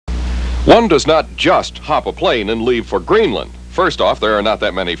One does not just hop a plane and leave for Greenland. First off, there are not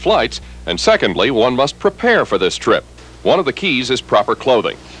that many flights, and secondly, one must prepare for this trip. One of the keys is proper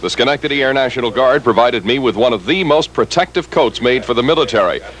clothing. The Schenectady Air National Guard provided me with one of the most protective coats made for the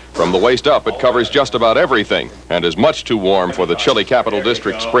military. From the waist up, it covers just about everything and is much too warm for the chilly Capital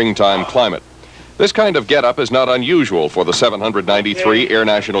District springtime climate. This kind of get-up is not unusual for the 793 Air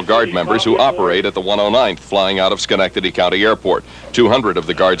National Guard members who operate at the 109th, flying out of Schenectady County Airport. 200 of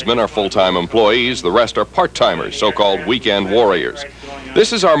the Guardsmen are full-time employees. The rest are part-timers, so-called weekend warriors.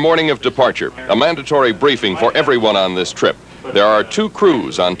 This is our morning of departure, a mandatory briefing for everyone on this trip. There are 2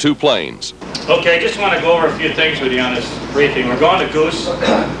 crews on 2 planes. Okay, I just want to go over a few things with you on this briefing. We're going to Goose,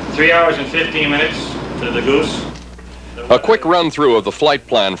 3 hours and 15 minutes to the Goose. A quick run-through of the flight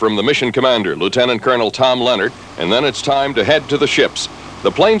plan from the mission commander, Lieutenant Colonel Tom Leonard, and then it's time to head to the ships.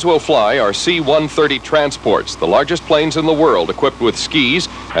 The planes we'll fly are C-130 transports, the largest planes in the world equipped with skis,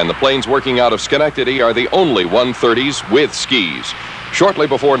 and the planes working out of Schenectady are the only 130s with skis. Shortly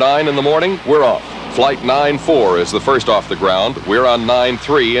before 9 in the morning, we're off. Flight 94 is the first off the ground. We're on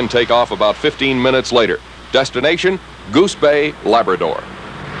 93 and take off about 15 minutes later. Destination, Goose Bay, Labrador.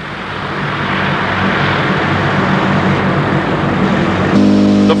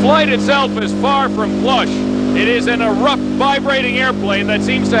 The flight itself is far from plush. It is in a rough, vibrating airplane that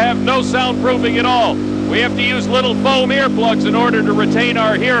seems to have no soundproofing at all. We have to use little foam earplugs in order to retain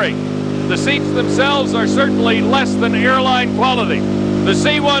our hearing. The seats themselves are certainly less than airline quality. The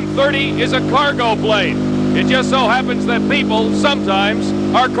C-130 is a cargo plane. It just so happens that people sometimes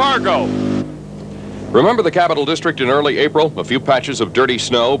are cargo. Remember the Capital District in early April? A few patches of dirty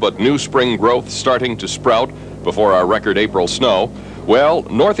snow, but new spring growth starting to sprout before our record April snow. Well,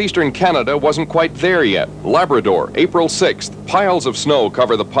 northeastern Canada wasn't quite there yet. Labrador, April 6th. Piles of snow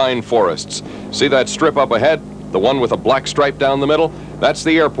cover the pine forests. See that strip up ahead? The one with a black stripe down the middle? That's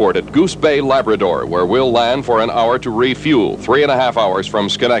the airport at Goose Bay, Labrador, where we'll land for an hour to refuel, 3.5 hours from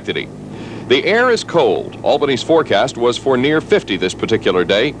Schenectady. The air is cold. Albany's forecast was for near 50 this particular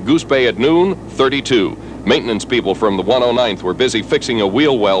day. Goose Bay at noon, 32. Maintenance people from the 109th were busy fixing a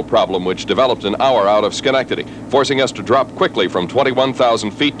wheel well problem which developed an hour out of Schenectady, forcing us to drop quickly from 21,000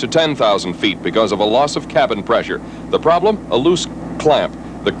 feet to 10,000 feet because of a loss of cabin pressure. The problem? A loose clamp.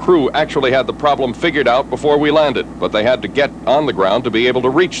 The crew actually had the problem figured out before we landed, but they had to get on the ground to be able to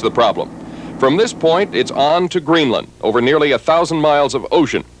reach the problem. From this point, it's on to Greenland, over nearly 1,000 miles of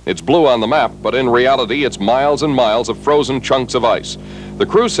ocean. It's blue on the map, but in reality, it's miles and miles of frozen chunks of ice. The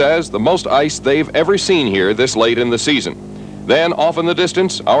crew says the most ice they've ever seen here this late in the season. Then, off in the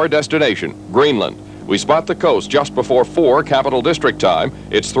distance, our destination, Greenland. We spot the coast just before 4 Capital District time.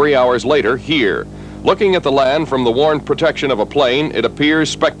 It's 3 hours later here. Looking at the land from the worn protection of a plane, it appears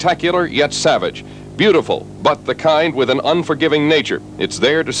spectacular yet savage. Beautiful, but the kind with an unforgiving nature. It's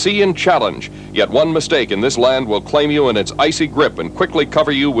there to see and challenge. Yet one mistake and this land will claim you in its icy grip and quickly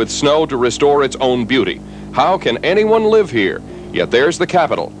cover you with snow to restore its own beauty. How can anyone live here? Yet there's the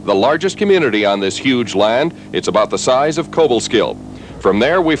capital, the largest community on this huge land. It's about the size of Cobleskill. From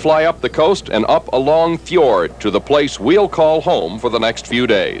there we fly up the coast and up a long fjord to the place we'll call home for the next few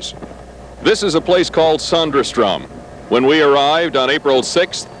days. This is a place called Sondrestrom. When we arrived on April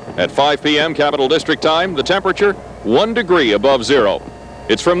 6th, at 5 p.m. Capital District time, the temperature 1 degree above zero.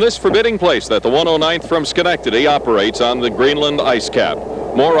 It's from this forbidding place that the 109th from Schenectady operates on the Greenland ice cap.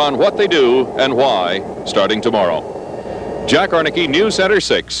 More on what they do and why starting tomorrow. Jack Arnicke, News Center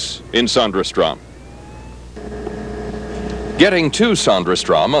 6 in Sondrestrom. Getting to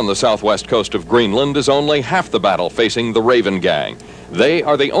Sondrestrom on the southwest coast of Greenland is only half the battle facing the Raven Gang. They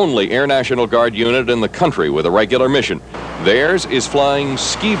are the only Air National Guard unit in the country with a regular mission. Theirs is flying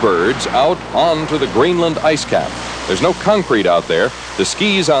ski birds out onto the Greenland ice cap. There's no concrete out there. The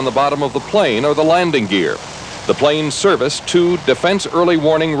skis on the bottom of the plane are the landing gear. The planes service 2 Defense Early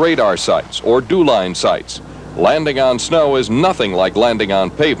Warning Radar sites, or DEW-line sites. Landing on snow is nothing like landing on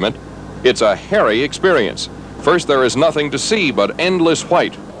pavement. It's a hairy experience. First, there is nothing to see but endless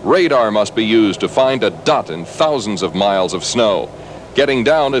white. Radar must be used to find a dot in thousands of miles of snow. Getting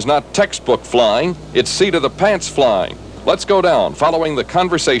down is not textbook flying, it's seat-of-the-pants flying. Let's go down, following the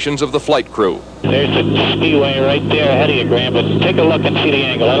conversations of the flight crew. There's a skiway right there ahead of you, Graham, but take a look and see the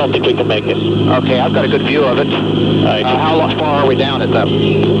angle. I don't think we can make it. Okay, I've got a good view of it. How far are we down at that?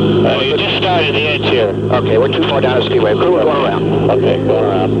 You just started the edge here. Okay, we're too far down the skiway. Crew, we're going around. Okay, go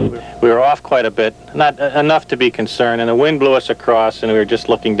around. We were off quite a bit, not enough to be concerned, and the wind blew us across, and we were just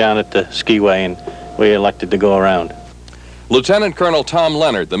looking down at the skiway, and we elected to go around. Lieutenant Colonel Tom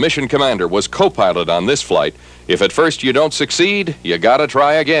Leonard, the mission commander, was co-pilot on this flight. If at first you don't succeed, you gotta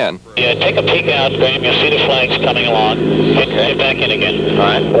try again. Yeah, take a peek out, Graham. You'll see the flags coming along. Get back in again. All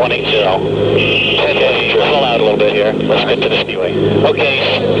right. 180. Okay, pull out a little bit here. Let's get to the skiway.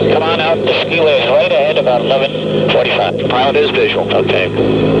 Okay, come on out. The skiway is right ahead, about 11:45. Pilot is visual. Okay.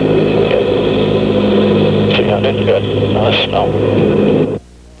 Good. 300, good. No, that's snow.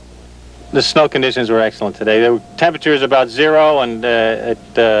 The snow conditions were excellent today. The temperature is about 0, and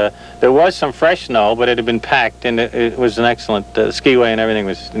there was some fresh snow, but it had been packed, and it was an excellent skiway, and everything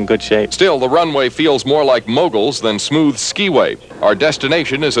was in good shape. Still, the runway feels more like moguls than smooth skiway. Our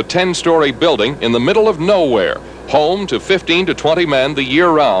destination is a 10-story building in the middle of nowhere, home to 15 to 20 men the year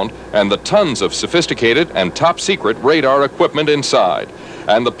round, and the tons of sophisticated and top-secret radar equipment inside.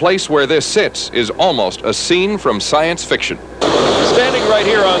 And the place where this sits is almost a scene from science fiction. Standing right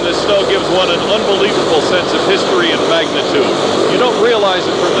here on this snow gives one an unbelievable sense of history and magnitude. You don't realize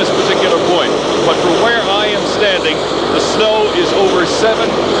it from this particular point, but from where I am standing, the snow is over 7,000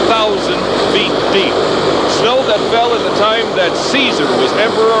 feet deep. Snow that fell at the time that Caesar was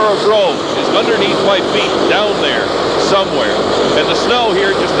emperor of Rome is underneath my feet down there somewhere. And the snow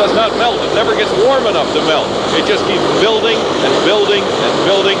here just does not melt. It never gets warm enough to melt. It just keeps building and building and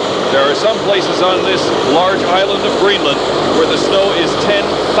building. There are some places on this large island of Greenland where the snow is 10,000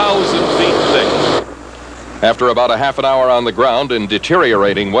 feet thick. After about a half an hour on the ground in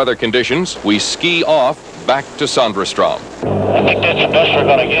deteriorating weather conditions, we ski off back to Sondrestrom. I think that's the best we're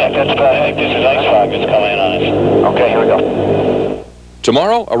going to get. That's about it. This is ice fog that's coming in on us. Okay, here we go.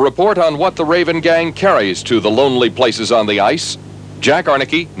 Tomorrow, a report on what the Raven Gang carries to the lonely places on the ice. Jack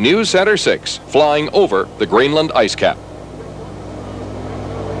Arnicke, News Center 6, flying over the Greenland ice cap.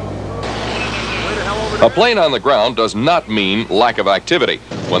 A plane on the ground does not mean lack of activity.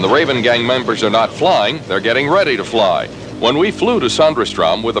 When the Raven Gang members are not flying, they're getting ready to fly. When we flew to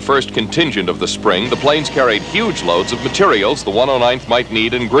Sondrestrom with the first contingent of the spring, the planes carried huge loads of materials the 109th might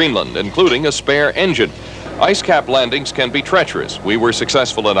need in Greenland, including a spare engine. Ice cap landings can be treacherous. We were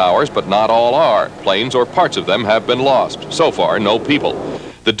successful in ours, but not all are. Planes or parts of them have been lost. So far, no people.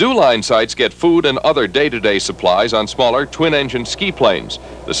 The DuLine sites get food and other day-to-day supplies on smaller twin-engine ski planes.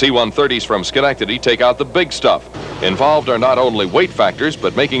 The C-130s from Schenectady take out the big stuff. Involved are not only weight factors,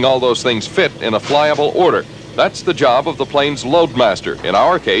 but making all those things fit in a flyable order. That's the job of the plane's loadmaster, in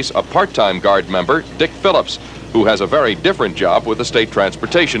our case, a part-time guard member, Dick Phillips, who has a very different job with the State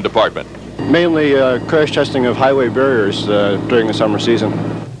Transportation Department. Mainly crash testing of highway barriers during the summer season.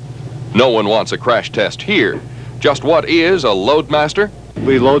 No one wants a crash test here. Just what is a loadmaster?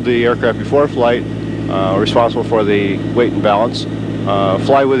 We load the aircraft before flight, responsible for the weight and balance,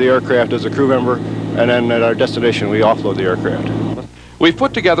 fly with the aircraft as a crew member, and then at our destination we offload the aircraft. We've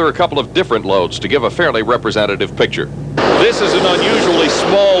put together a couple of different loads to give a fairly representative picture. This is an unusually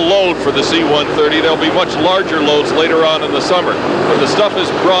small load for the C-130. There'll be much larger loads later on in the summer. But the stuff is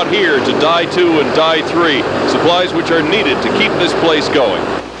brought here to Die 2 and Die 3, supplies which are needed to keep this place going.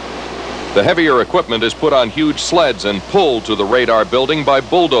 The heavier equipment is put on huge sleds and pulled to the radar building by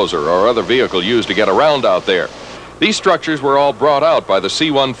bulldozer or other vehicle used to get around out there. These structures were all brought out by the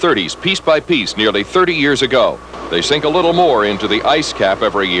C-130s piece by piece nearly 30 years ago. They sink a little more into the ice cap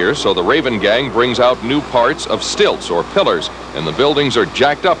every year, so the Raven Gang brings out new parts of stilts or pillars, and the buildings are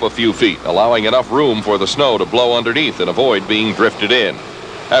jacked up a few feet, allowing enough room for the snow to blow underneath and avoid being drifted in.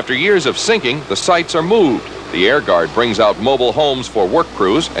 After years of sinking, the sites are moved. The Air Guard brings out mobile homes for work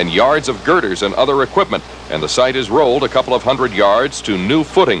crews and yards of girders and other equipment, and the site is rolled a couple of hundred yards to new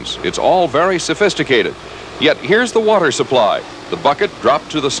footings. It's all very sophisticated. Yet here's the water supply. The bucket dropped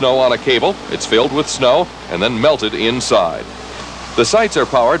to the snow on a cable, it's filled with snow, and then melted inside. The sites are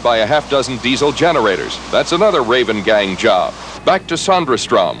powered by a half-dozen diesel generators. That's another Raven Gang job. Back to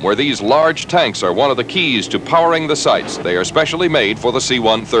Sondrestrom, where these large tanks are one of the keys to powering the sites. They are specially made for the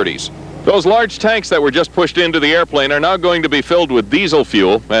C-130s. Those large tanks that were just pushed into the airplane are now going to be filled with diesel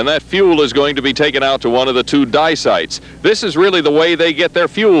fuel, and that fuel is going to be taken out to one of the two die sites. This is really the way they get their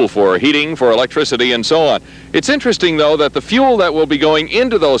fuel for heating, for electricity, and so on. It's interesting, though, that the fuel that will be going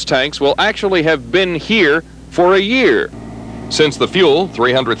into those tanks will actually have been here for a year. Since the fuel,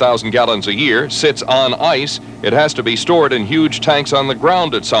 300,000 gallons a year, sits on ice, it has to be stored in huge tanks on the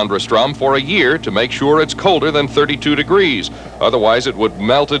ground at Sondrestrom for a year to make sure it's colder than 32 degrees. Otherwise, it would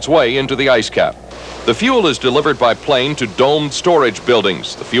melt its way into the ice cap. The fuel is delivered by plane to domed storage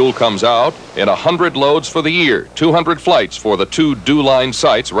buildings. The fuel comes out in 100 loads for the year, 200 flights for the two DuLine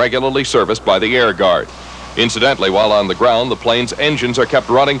sites regularly serviced by the Air Guard. Incidentally, while on the ground, the plane's engines are kept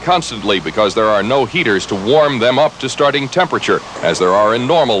running constantly because there are no heaters to warm them up to starting temperature, as there are in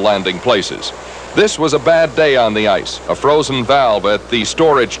normal landing places. This was a bad day on the ice. A frozen valve at the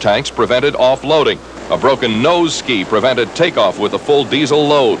storage tanks prevented offloading. A broken nose ski prevented takeoff with a full diesel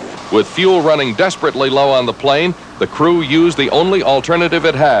load. With fuel running desperately low on the plane, the crew used the only alternative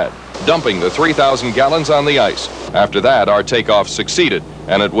it had, dumping the 3,000 gallons on the ice. After that, our takeoff succeeded,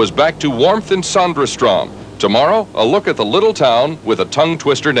 and it was back to warmth in Sondrestrom. Tomorrow, a look at the little town with a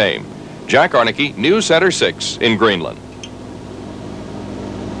tongue-twister name. Jack Arnicke, News Center 6 in Greenland.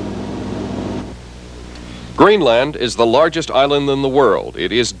 Greenland is the largest island in the world.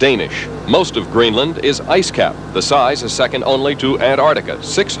 It is Danish. Most of Greenland is ice cap. The size is second only to Antarctica.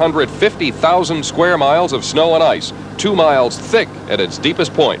 650,000 square miles of snow and ice, 2 miles thick at its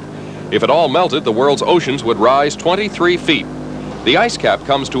deepest point. If it all melted, the world's oceans would rise 23 feet. The ice cap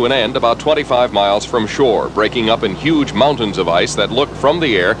comes to an end about 25 miles from shore, breaking up in huge mountains of ice that look from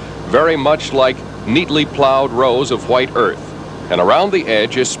the air very much like neatly plowed rows of white earth. And around the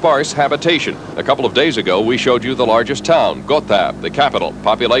edge is sparse habitation. A couple of days ago, we showed you the largest town, Gotthab, the capital.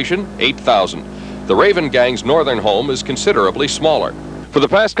 Population, 8,000. The Raven Gang's northern home is considerably smaller. For the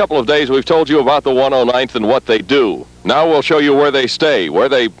past couple of days, we've told you about the 109th and what they do. Now we'll show you where they stay, where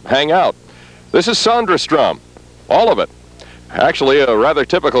they hang out. This is Sondrestrom, all of it. Actually, a rather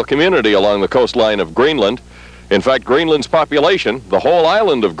typical community along the coastline of Greenland. In fact, Greenland's population, the whole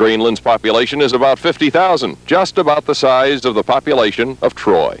island of Greenland's population, is about 50,000, just about the size of the population of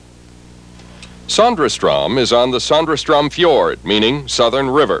Troy. Sondrestrom is on the Sondrestrom Fjord, meaning Southern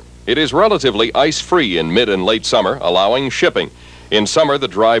River. It is relatively ice-free in mid and late summer, allowing shipping. In summer, the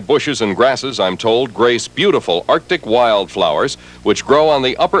dry bushes and grasses, I'm told, grace beautiful Arctic wildflowers, which grow on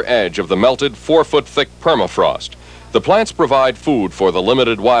the upper edge of the melted 4-foot-thick permafrost. The plants provide food for the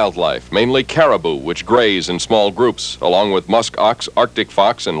limited wildlife, mainly caribou, which graze in small groups, along with musk ox, Arctic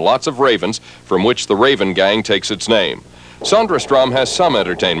fox, and lots of ravens, from which the Raven Gang takes its name. Sondrestrom has some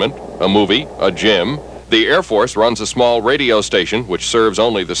entertainment, a movie, a gym. The Air Force runs a small radio station, which serves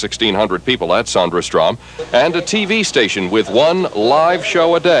only the 1,600 people at Sondrestrom, and a TV station with one live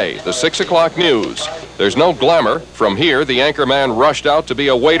show a day, the 6 o'clock news. There's no glamour. From here, the anchorman rushed out to be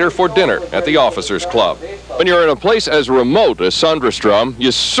a waiter for dinner at the Officers Club. When you're in a place as remote as Sondrestrom,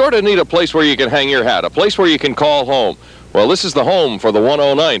 you sort of need a place where you can hang your hat, a place where you can call home. Well, this is the home for the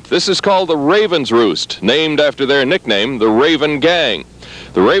 109th. This is called the Raven's Roost, named after their nickname, the Raven Gang.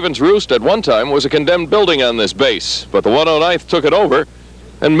 The Raven's Roost at one time was a condemned building on this base, but the 109th took it over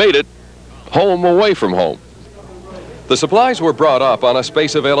and made it home away from home. The supplies were brought up on a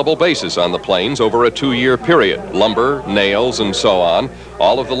space-available basis on the planes over a 2-year period. Lumber, nails, and so on.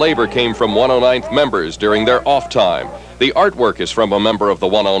 All of the labor came from 109th members during their off time. The artwork is from a member of the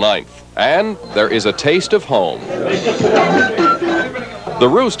 109th. And there is a taste of home. The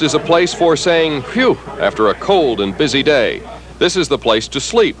Roost is a place for saying, phew, after a cold and busy day. This is the place to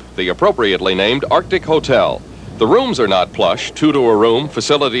sleep, the appropriately named Arctic Hotel. The rooms are not plush, 2 to a room,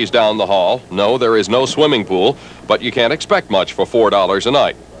 facilities down the hall. No, there is no swimming pool, but you can't expect much for $4 a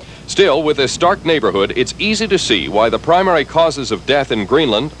night. Still, with this stark neighborhood, it's easy to see why the primary causes of death in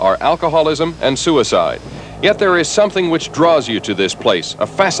Greenland are alcoholism and suicide. Yet there is something which draws you to this place, a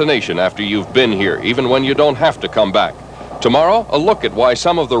fascination after you've been here, even when you don't have to come back. Tomorrow, a look at why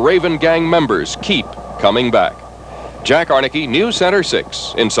some of the Raven Gang members keep coming back. Jack Arnicke, News Center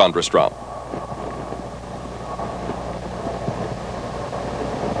 6 in Sondrestrom.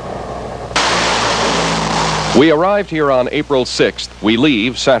 We arrived here on April 6th. We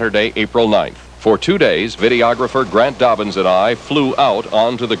leave Saturday, April 9th. For 2 days, videographer Grant Dobbins and I flew out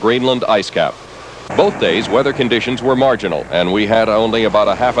onto the Greenland ice cap. Both days, weather conditions were marginal, and we had only about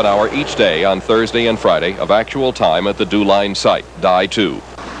a half an hour each day on Thursday and Friday of actual time at the Dew Line site, Die 2.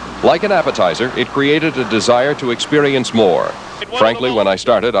 Like an appetizer, it created a desire to experience more. Frankly, when I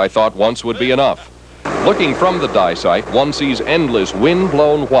started, I thought once would be enough. Looking from the Die site, one sees endless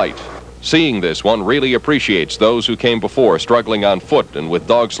wind-blown white. Seeing this, one really appreciates those who came before, struggling on foot and with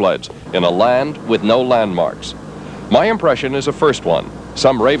dog sleds, in a land with no landmarks. My impression is a first one.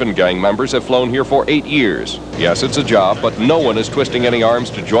 Some Raven Gang members have flown here for 8 years. Yes, it's a job, but no one is twisting any arms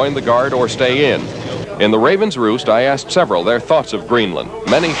to join the Guard or stay in. In the Raven's Roost, I asked several their thoughts of Greenland.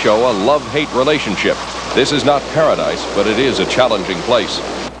 Many show a love-hate relationship. This is not paradise, but it is a challenging place.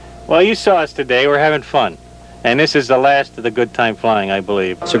 Well, you saw us today. We're having fun. And this is the last of the good time flying, I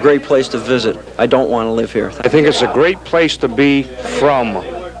believe. It's a great place to visit. I don't want to live here. I think it's a great place to be from.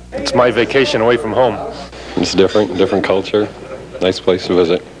 It's my vacation away from home. It's different culture. Nice place to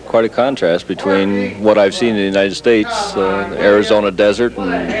visit. Quite a contrast between what I've seen in the United States, the Arizona desert,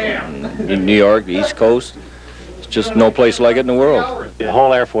 and New York, the East Coast. It's just no place like it in the world. The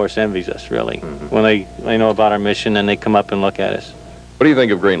whole Air Force envies us, really, when they know about our mission and they come up and look at us. What do you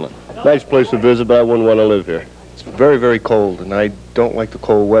think of Greenland? Nice place to visit, but I wouldn't want to live here. It's very, very cold, and I don't like the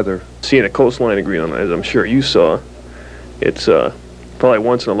cold weather. Seeing a coastline of Greenland, as I'm sure you saw, it's probably a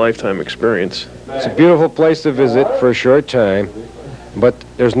once-in-a-lifetime experience. It's a beautiful place to visit for a short time, but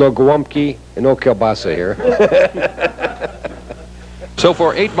there's no Gołąbki and no kielbasa here. So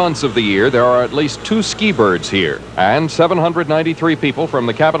for 8 months of the year, there are at least 2 ski birds here, and 793 people from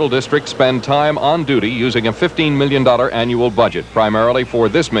the Capital District spend time on duty using a $15 million annual budget, primarily for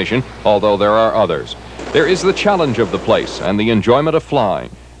this mission, although there are others. There is the challenge of the place and the enjoyment of flying.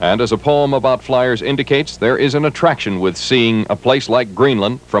 And as a poem about flyers indicates, there is an attraction with seeing a place like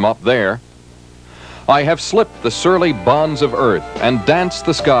Greenland from up there. I have slipped the surly bonds of earth and danced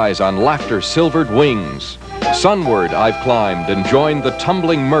the skies on laughter-silvered wings. Sunward I've climbed and joined the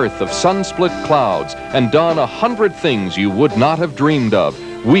tumbling mirth of sun-split clouds and done 100 things you would not have dreamed of,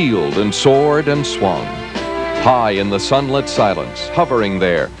 wheeled and soared and swung. High in the sunlit silence, hovering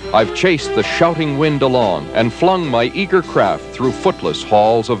there, I've chased the shouting wind along and flung my eager craft through footless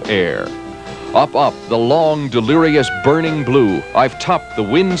halls of air. Up, up, the long, delirious, burning blue, I've topped the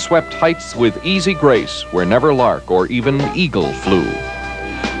wind-swept heights with easy grace where never lark or even eagle flew.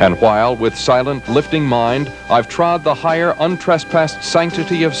 And while, with silent, lifting mind, I've trod the higher, untrespassed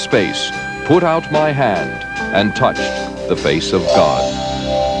sanctity of space, put out my hand and touched the face of God.